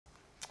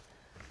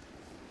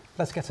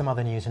Let's get some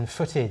other news. And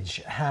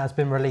footage has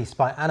been released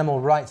by animal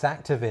rights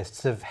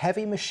activists of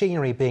heavy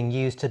machinery being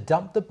used to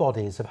dump the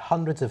bodies of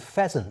hundreds of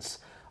pheasants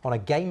on a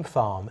game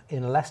farm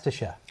in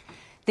Leicestershire.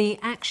 The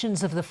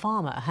actions of the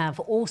farmer have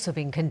also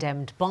been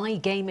condemned by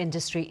game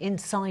industry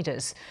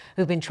insiders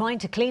who've been trying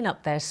to clean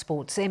up their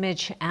sports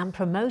image and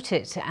promote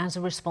it as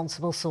a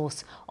responsible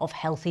source of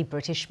healthy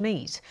British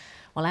meat.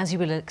 Well, as you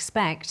will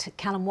expect,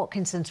 Callum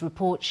Watkinson's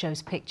report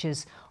shows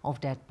pictures of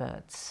dead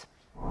birds.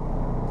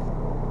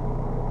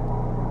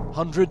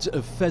 Hundreds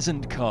of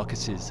pheasant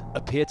carcasses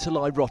appear to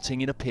lie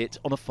rotting in a pit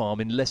on a farm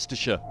in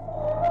Leicestershire.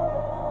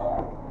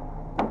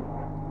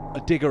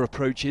 A digger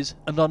approaches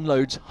and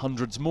unloads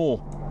hundreds more.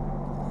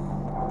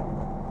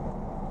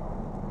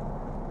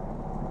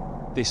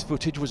 This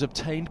footage was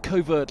obtained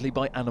covertly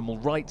by animal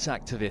rights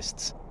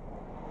activists.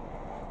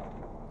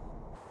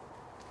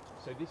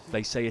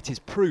 They say it is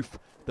proof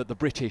that the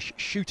British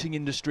shooting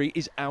industry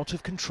is out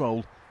of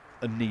control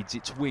and needs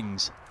its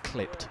wings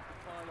clipped.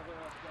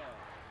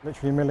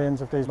 Literally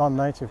millions of these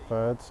non-native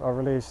birds are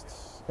released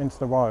into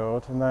the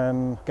wild, and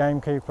then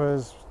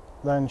gamekeepers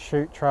then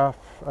shoot, trap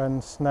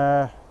and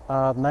snare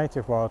our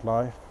native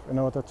wildlife in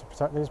order to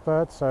protect these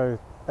birds. So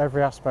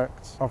every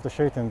aspect of the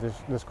shooting,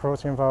 there's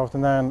cruelty involved,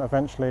 and then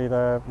eventually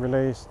they're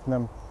released and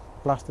then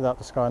blasted out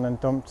the sky and then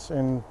dumped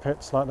in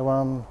pits like the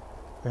one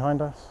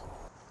behind us.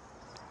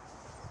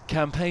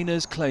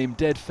 Campaigners claim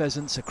dead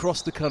pheasants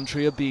across the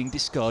country are being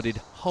discarded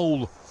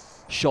whole,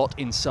 shot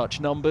in such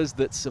numbers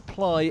that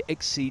supply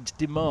exceeds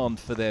demand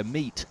for their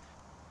meat.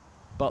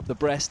 But the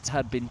breasts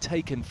had been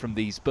taken from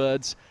these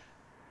birds,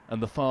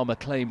 and the farmer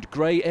claimed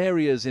grey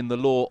areas in the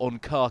law on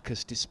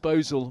carcass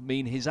disposal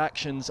mean his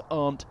actions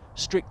aren't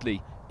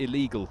strictly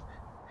illegal.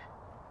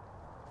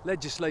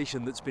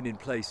 Legislation that's been in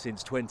place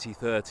since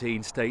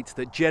 2013 states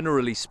that,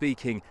 generally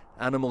speaking,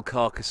 animal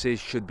carcasses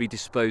should be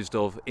disposed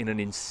of in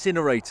an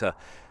incinerator.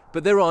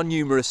 But there are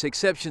numerous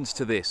exceptions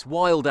to this.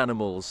 Wild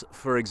animals,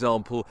 for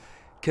example,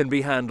 can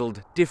be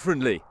handled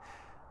differently.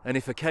 And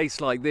if a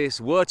case like this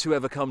were to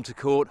ever come to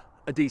court,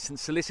 a decent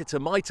solicitor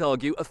might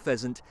argue a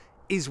pheasant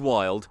is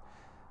wild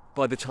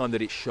by the time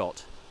that it's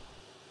shot.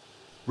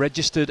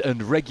 Registered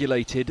and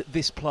regulated,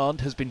 this plant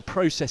has been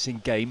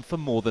processing game for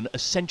more than a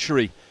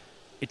century.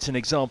 It's an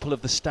example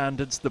of the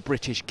standards the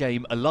British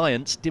Game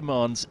Alliance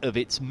demands of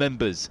its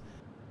members.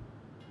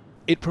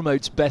 It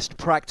promotes best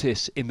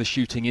practice in the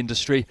shooting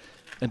industry,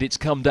 and it's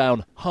come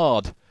down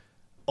hard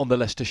on the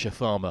Leicestershire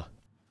farmer.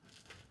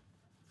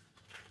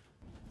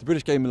 The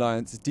British Game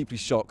Alliance is deeply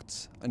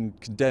shocked and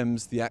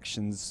condemns the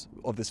actions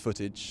of this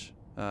footage.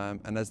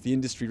 And as the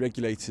industry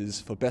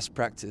regulators for best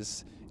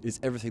practice, is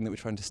everything that we're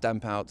trying to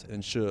stamp out and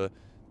ensure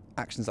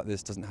actions like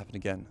this doesn't happen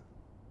again.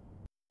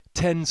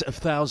 Tens of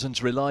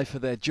thousands rely for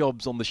their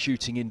jobs on the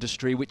shooting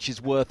industry, which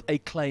is worth a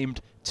claimed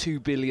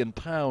 £2 billion,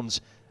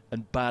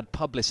 and bad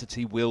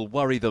publicity will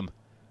worry them.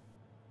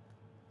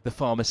 The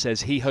farmer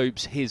says he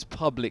hopes his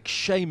public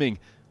shaming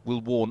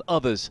will warn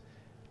others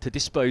to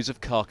dispose of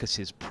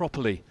carcasses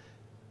properly.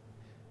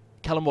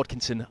 Callum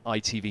Watkinson,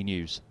 ITV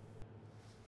News.